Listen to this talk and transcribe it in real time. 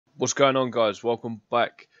What's going on, guys? Welcome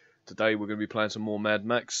back. Today we're going to be playing some more Mad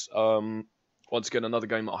Max. Once again, another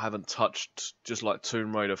game that I haven't touched, just like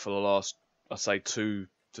Tomb Raider, for the last, I'd say, 2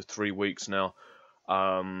 to 3 weeks now.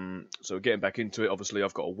 So getting back into it. Obviously,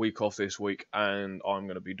 I've got a week off this week, and I'm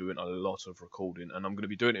going to be doing a lot of recording, and I'm going to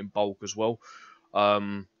be doing it in bulk as well.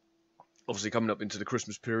 Obviously, coming up into the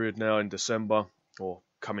Christmas period now in December, or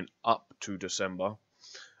coming up to December.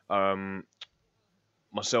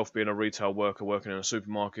 Myself being a retail worker working in a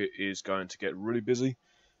supermarket is going to get really busy.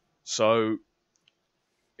 So,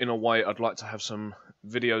 in a way, I'd like to have some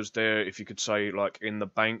videos there, if you could say, like, in the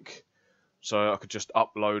bank. So I could just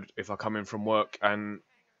upload if I come in from work and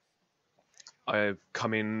I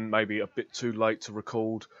come in maybe a bit too late to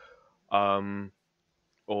record.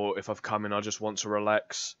 Or if I've come in, I just want to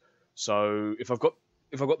relax. So if I've got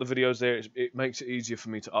the videos there, it makes it easier for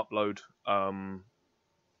me to upload.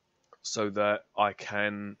 So that I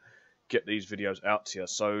can get these videos out to you.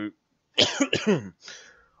 So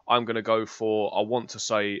I'm going to go for, I'd like to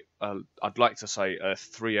say a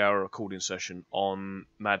 3-hour recording session on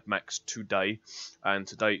Mad Max today. And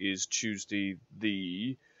today is Tuesday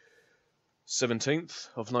the 17th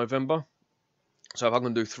of November. So if I'm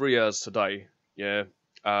going to do 3 hours today, yeah.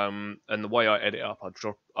 And the way I edit up,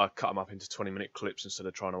 I cut them up into 20-minute clips instead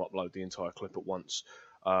of trying to upload the entire clip at once.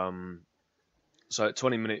 So at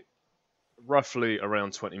 20-minute, roughly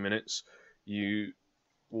around 20 minutes, you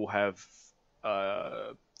will have,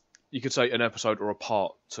 you could say, an episode or a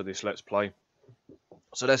part to this Let's Play.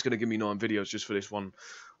 So that's going to give me 9 videos just for this one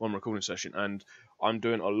recording session. And I'm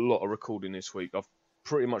doing a lot of recording this week. I've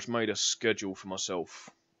pretty much made a schedule for myself.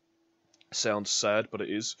 Sounds sad, but it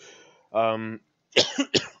is.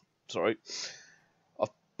 Sorry. I've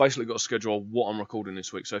basically got a schedule of what I'm recording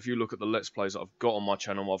this week. So if you look at the Let's Plays that I've got on my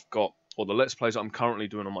channel, or the Let's Plays that I'm currently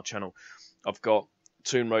doing on my channel, I've got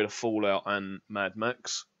Tomb Raider, Fallout, and Mad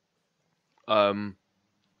Max. I'm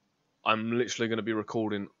literally going to be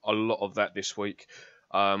recording a lot of that this week.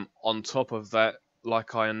 On top of that,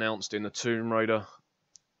 like I announced in the Tomb Raider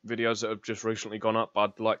videos that have just recently gone up,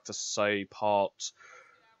 I'd like to say part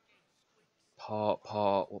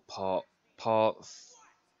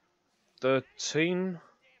 13?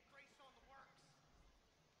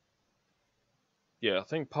 Yeah, I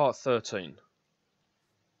think part 13.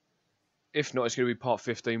 If not, it's going to be part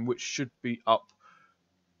 15, which should be up,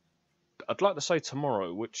 I'd like to say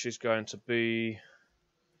tomorrow, which is going to be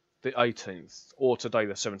the 18th, or today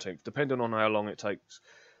the 17th, depending on how long it takes.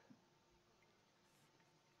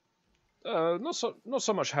 Not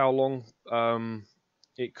so much how long.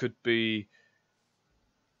 It could be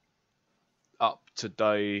up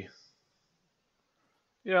today.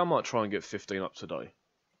 Yeah, I might try and get 15 up today.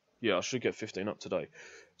 Yeah, I should get 15 up today.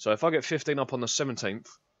 So if I get 15 up on the 17th,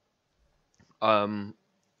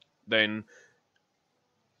 then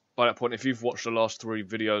by that point, if you've watched the last 3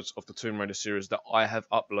 videos of the Tomb Raider series that I have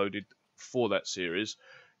uploaded for that series,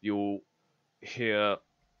 you'll hear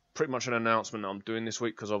pretty much an announcement that I'm doing this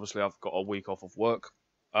week, because obviously I've got a week off of work.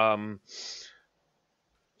 So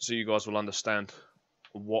you guys will understand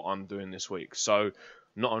what I'm doing this week. So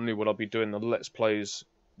not only will I be doing the Let's Plays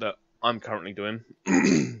that I'm currently doing,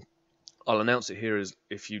 I'll announce it here as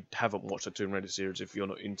if you haven't watched the Tomb Raider series, if you're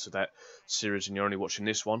not into that series and you're only watching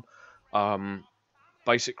this one.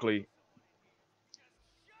 Basically...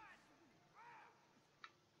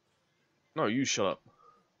 No, you shut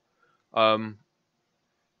up.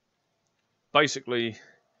 Basically,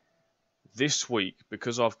 this week,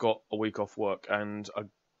 because I've got a week off work, and a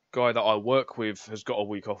guy that I work with has got a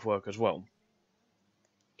week off work as well,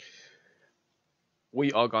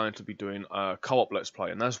 we are going to be doing a co-op Let's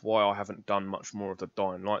Play, and that's why I haven't done much more of the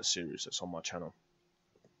Dying Light series that's on my channel.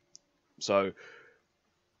 So,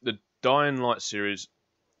 the Dying Light series,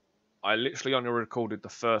 I literally only recorded the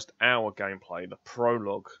first hour gameplay, the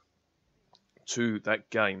prologue to that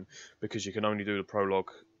game, because you can only do the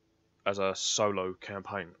prologue as a solo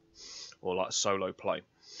campaign, or like solo play.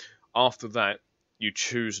 After that, you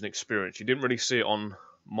choose an experience. You didn't really see it on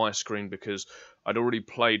my screen because I'd already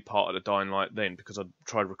played part of the Dying Light then, because I'd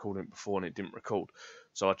tried recording it before and it didn't record.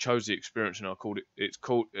 So I chose the experience, and I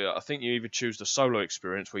think you either choose the solo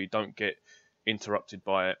experience where you don't get interrupted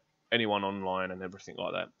by anyone online and everything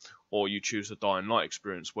like that, or you choose the Dying Light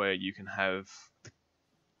experience where you can have the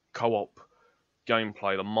co-op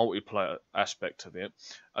gameplay, the multiplayer aspect of it,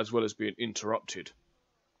 as well as being interrupted.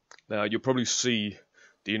 Now, you'll probably see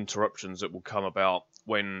the interruptions that will come about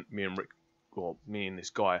when me and this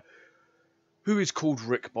guy, who is called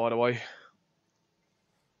Rick, by the way,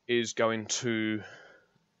 is going to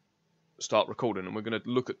start recording, and we're going to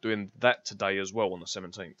look at doing that today as well on the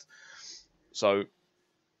 17th. So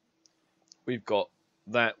we've got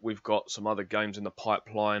that, we've got some other games in the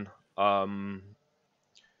pipeline.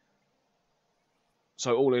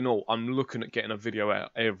 So all in all, I'm looking at getting a video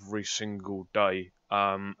out every single day.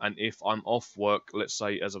 And if I'm off work, let's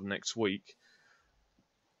say as of next week,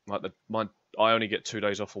 like I only get 2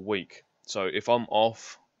 days off a week. So if I'm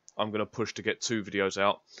off, I'm gonna push to get 2 videos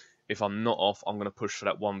out. If I'm not off, I'm gonna push for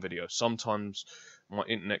that 1 video. Sometimes my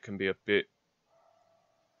internet can be a bit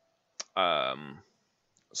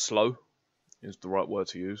slow, is the right word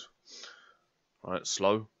to use. Right,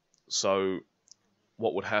 slow. So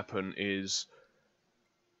what would happen is,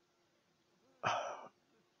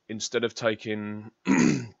 instead of taking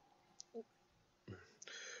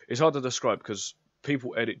it's hard to describe because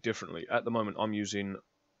people edit differently. At the moment, I'm using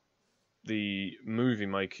the movie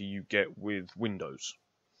maker you get with Windows.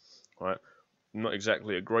 Right, not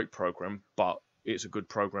exactly a great program, but it's a good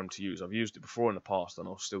program to use. I've used it before in the past, and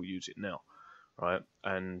I'll still use it now. Right,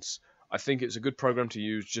 and I think it's a good program to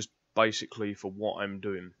use just basically for what I'm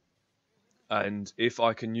doing. And if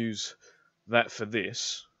I can use that for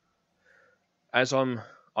this, as I'm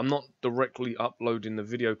not directly uploading the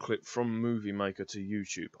video clip from Movie Maker to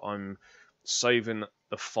YouTube. I'm saving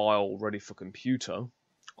the file ready for computer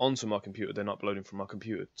onto my computer, then uploading from my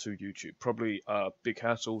computer to YouTube. Probably a big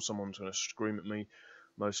hassle. Someone's going to scream at me,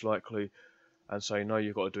 most likely, and say, no,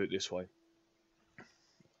 you've got to do it this way.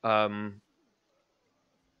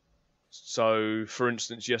 So, for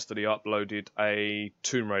instance, yesterday I uploaded a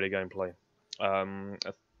Tomb Raider gameplay.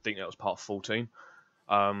 I think that was part 14.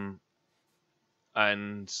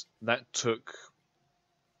 And that took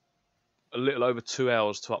a little over 2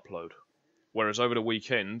 hours to upload. Whereas over the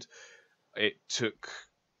weekend, it took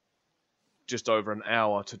just over an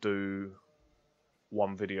hour to do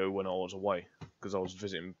 1 video when I was away, because I was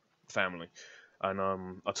visiting family. And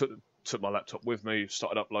I took my laptop with me,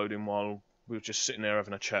 started uploading while we were just sitting there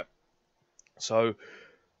having a chat. So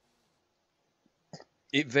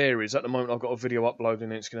it varies. At the moment, I've got a video uploading,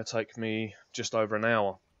 and it's going to take me just over an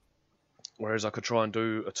hour. Whereas I could try and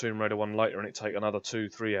do a Tomb Raider one later, and it take another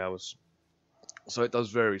 2-3 hours. So it does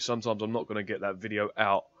vary. Sometimes I'm not going to get that video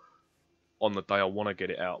out on the day I want to get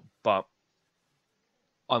it out, but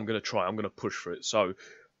I'm going to try. I'm going to push for it. So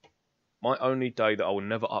my only day that I will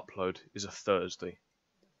never upload is a Thursday.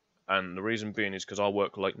 And the reason being is because I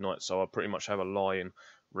work late night, so I pretty much have a lie-in,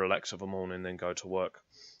 relax of a morning, then go to work.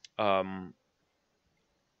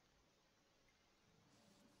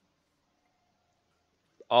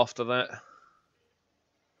 After that,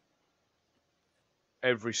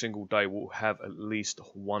 every single day will have at least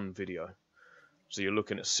 1 video. So you're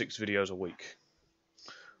looking at 6 videos a week.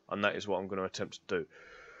 And that is what I'm going to attempt to do.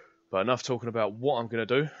 But enough talking about what I'm going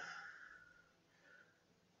to do.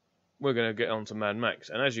 We're going to get on to Mad Max.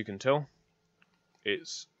 And as you can tell,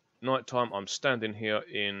 it's night time. I'm standing here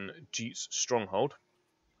in Jeets Stronghold.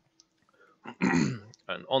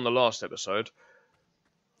 And on the last episode,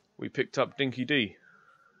 we picked up Dinky D,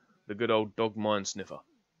 the good old dog mind sniffer.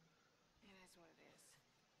 It is what it is.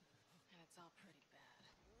 And it's all pretty bad.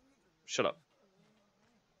 Shut up.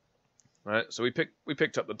 Right, so we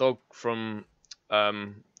picked up the dog from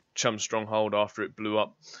Chum Stronghold after it blew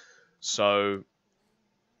up. So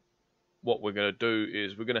what we're going to do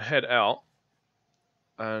is we're going to head out,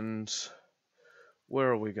 and where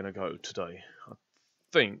are we going to go today? I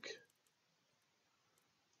think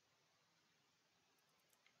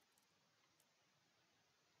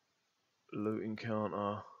loot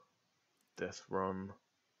encounter, death run.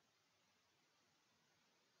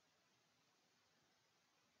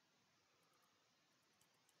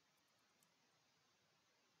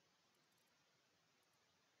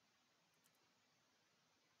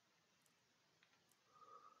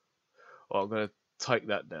 Well, I'm going to take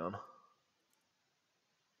that down.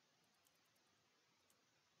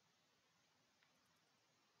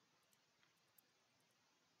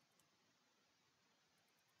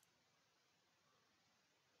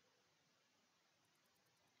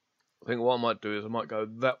 I think what I might do is I might go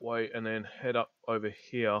that way and then head up over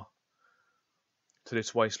here to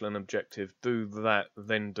this wasteland objective, do that,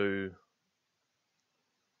 then do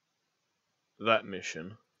that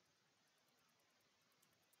mission.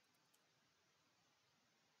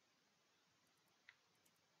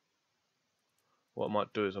 What I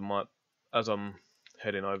might do is I might, as I'm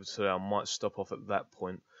heading over to there, I might stop off at that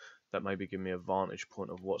point. That maybe give me a vantage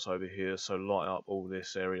point of what's over here, so light up all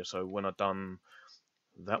this area. So when I've done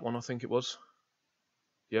that one, I think it was.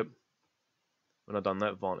 Yep. When I've done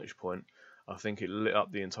that vantage point, I think it lit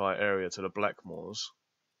up the entire area to the Blackmoors.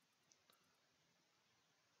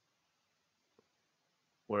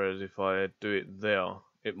 Whereas if I do it there,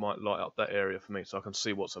 it might light up that area for me, so I can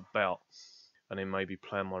see what's about, and then maybe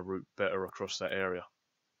plan my route better across that area.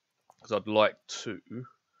 because I'd like to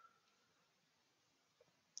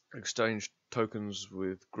exchange tokens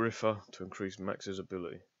with Griffer to increase Max's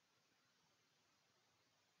ability.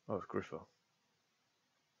 Oh, it's Griffer.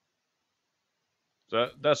 So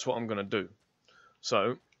that's what I'm going to do.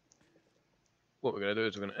 So what we're going to do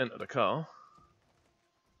is we're going to enter the car.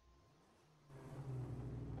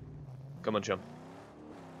 Come on, chum.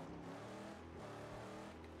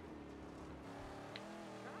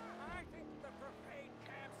 I think the profane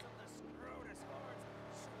camps of the Scrotus hordes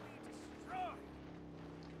should be destroyed.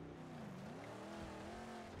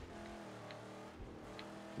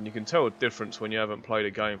 And you can tell a difference when you haven't played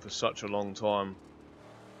a game for such a long time.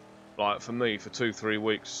 Like for me, for 2-3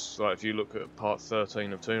 weeks, like if you look at part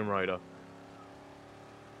 13 of Tomb Raider,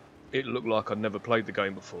 it looked like I'd never played the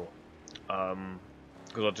game before.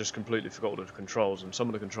 Because I just completely forgot all the controls, and some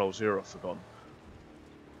of the controls here I've forgotten.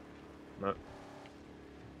 No.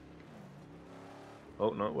 Oh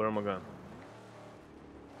no, where am I going?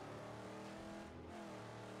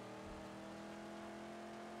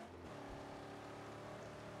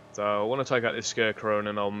 So I want to take out this scarecrow and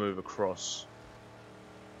then I'll move across.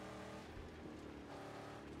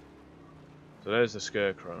 So there's the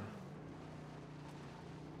scarecrow.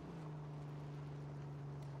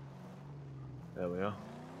 There we are.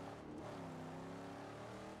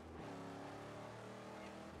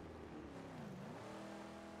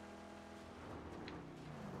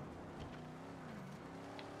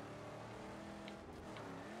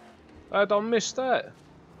 I don't miss that.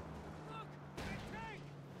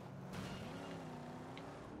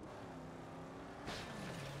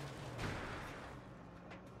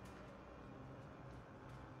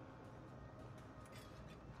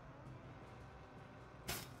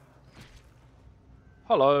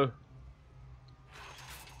 Hello.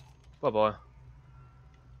 Bye-bye.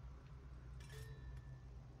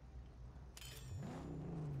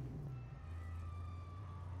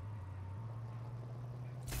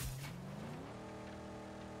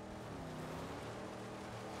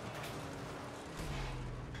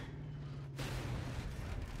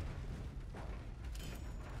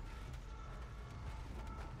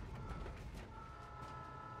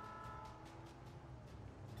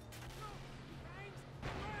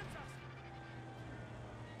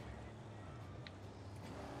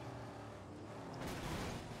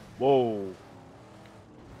 Whoa.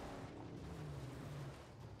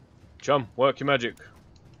 Chum, work your magic.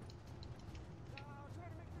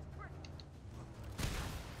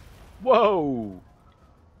 Whoa!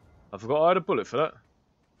 I forgot I had a bullet for that.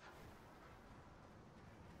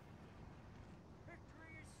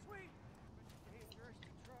 Victory is sweet, but dangerous to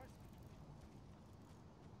trust.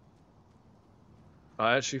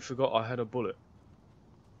 I actually forgot I had a bullet.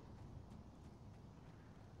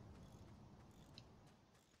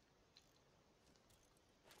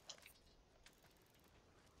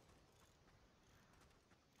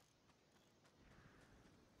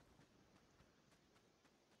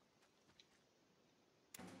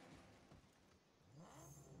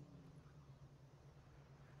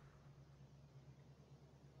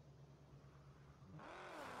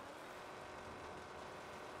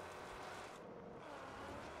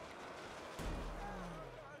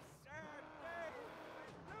 A sad day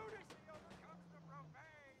when lunacy overcomes the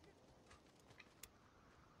profane.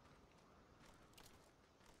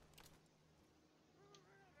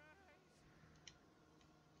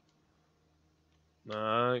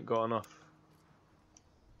 Nah, I ain't got enough.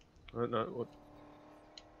 I don't know what.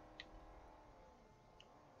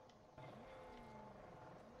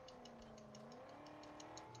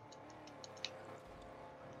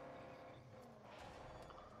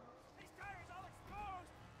 These tires all exposed.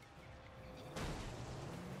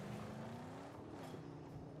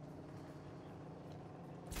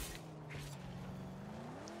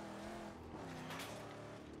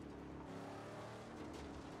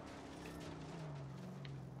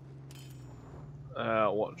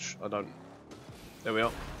 Watch. I don't. There we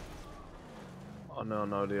are. I now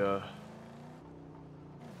know the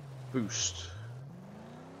boost.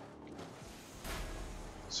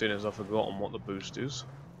 Seeing as I've forgotten what the boost is.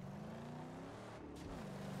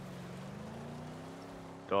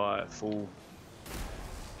 Die full.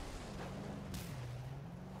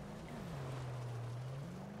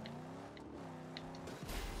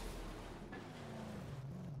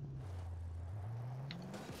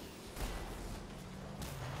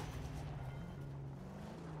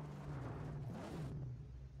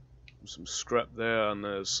 Some scrap there, and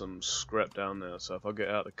there's some scrap down there. So if I get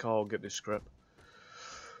out of the car, I'll get this scrap.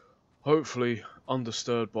 Hopefully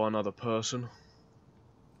undisturbed by another person.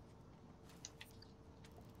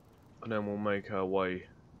 And then we'll make our way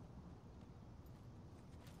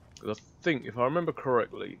 'Cause I think, if I remember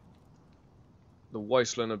correctly, the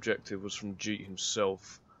wasteland objective was from Jeet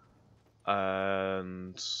himself,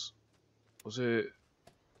 and was it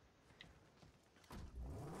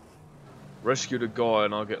rescue the guy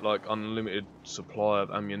and I get like unlimited supply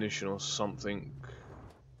of ammunition or something,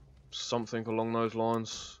 something along those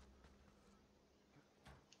lines.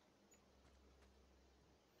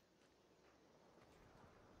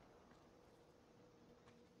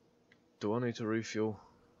 Do I need to refuel?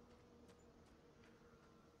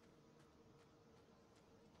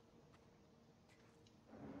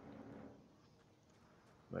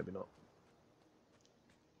 Maybe not.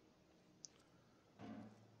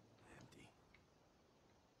 Empty.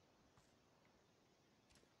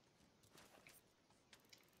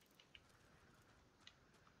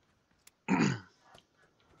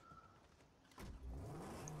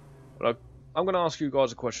 But I'm going to ask you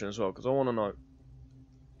guys a question as well, because I want to know,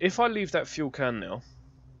 if I leave that fuel can now,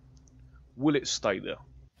 will it stay there?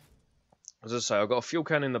 As I say, I've got a fuel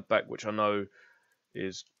can in the back, which I know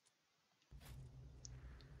is,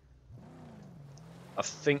 I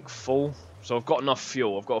think, full. So I've got enough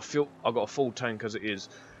fuel. I've got a full tank as it is,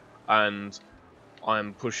 and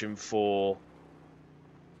I'm pushing for.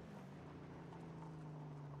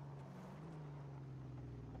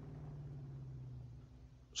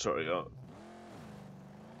 Sorry,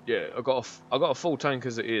 yeah, I got a full tank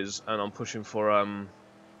as it is, and I'm pushing for I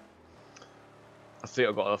think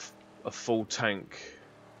I got a full tank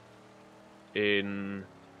in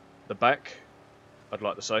the back, I'd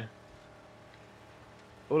like to say.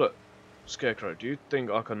 Oh look, Scarecrow, do you think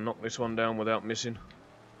I can knock this one down without missing?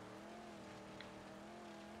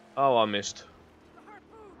 Oh, I missed. The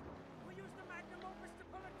harpoon! We use the Magnum Opus to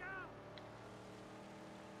pull it down!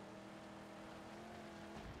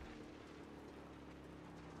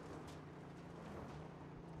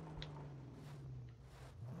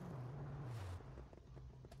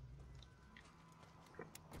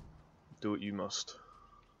 Do what you must.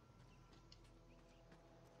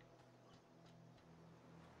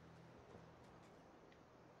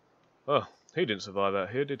 Oh, he didn't survive out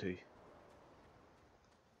here, did he?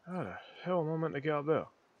 How the hell am I meant to get up there?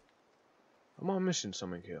 Am I missing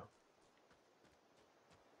something here?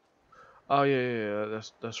 Oh yeah,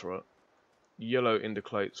 that's right. Yellow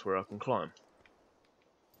indicates where I can climb.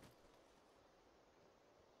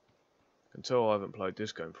 I can tell I haven't played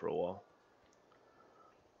this game for a while.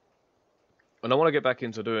 And I want to get back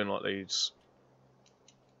into doing like these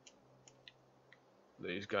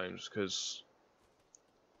games, because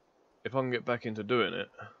if I can get back into doing it,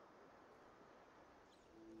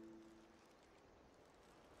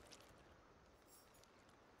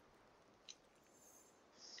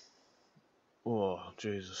 oh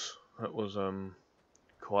Jesus, that was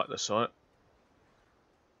quite the sight.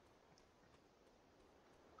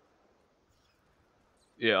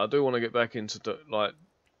 Yeah, I do want to get back into like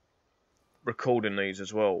recording these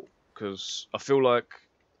as well, because I feel like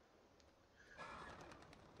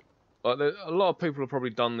a lot of people have probably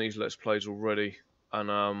done these Let's Plays already,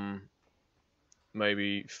 and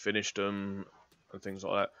maybe finished them and things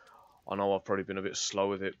like that. I know I've probably been a bit slow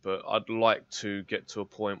with it, but I'd like to get to a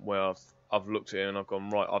point where I've looked at it and I've gone,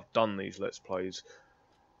 right, I've done these Let's Plays.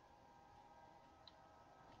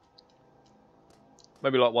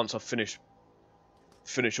 Maybe like once I finish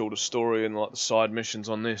all the story and like the side missions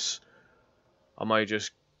on this, I may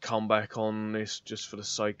just come back on this just for the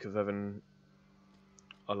sake of having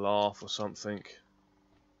a laugh or something.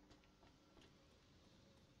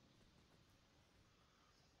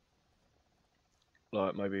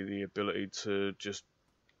 Like maybe the ability to just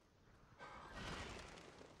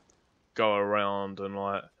go around and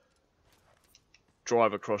like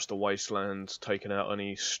drive across the wasteland, taking out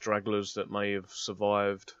any stragglers that may have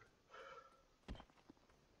survived.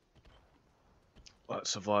 Like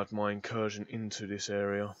survived my incursion into this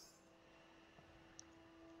area.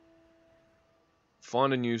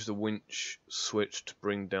 Find and use the winch switch to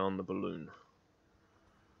bring down the balloon.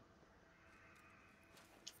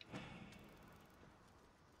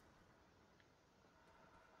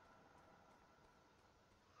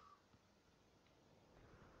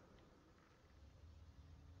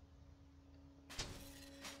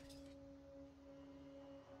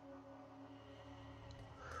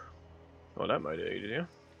 Well, that made it easier.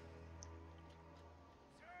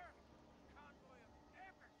 Sir, convoy of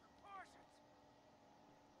epic proportions!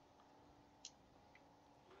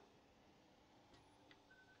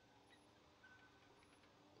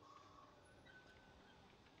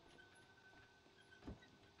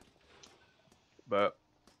 But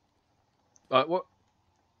like what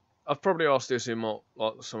I've probably asked this in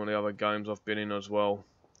like some of the other games I've been in as well.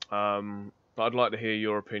 But I'd like to hear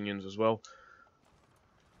your opinions as well.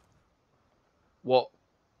 What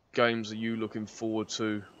games are you looking forward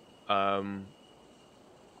to,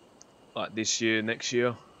 like this year, next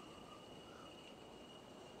year?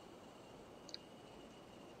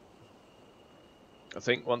 I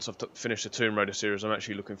think once I've finished the Tomb Raider series, I'm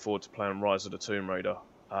actually looking forward to playing Rise of the Tomb Raider.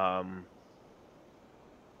 Because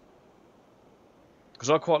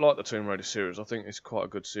I quite like the Tomb Raider series. I think it's quite a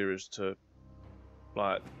good series to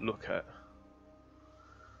like look at.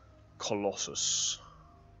 Colossus.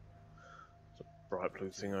 There's a bright blue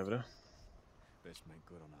thing over there. Best make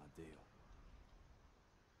good on our deal.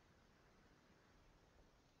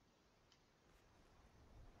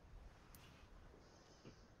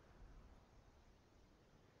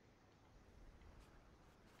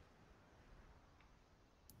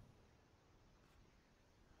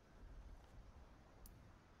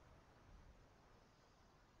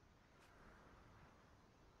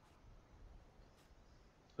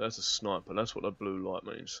 That's a sniper. That's what the blue light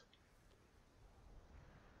means.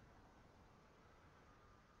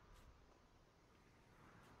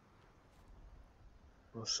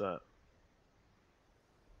 What's that?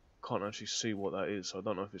 Can't actually see what that is, so I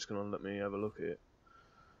don't know if it's going to let me have a look at it.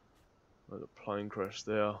 There's a plane crash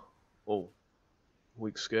there. Oh,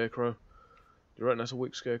 weak scarecrow. Do you reckon that's a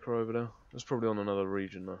weak scarecrow over there? That's probably on another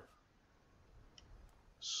region though.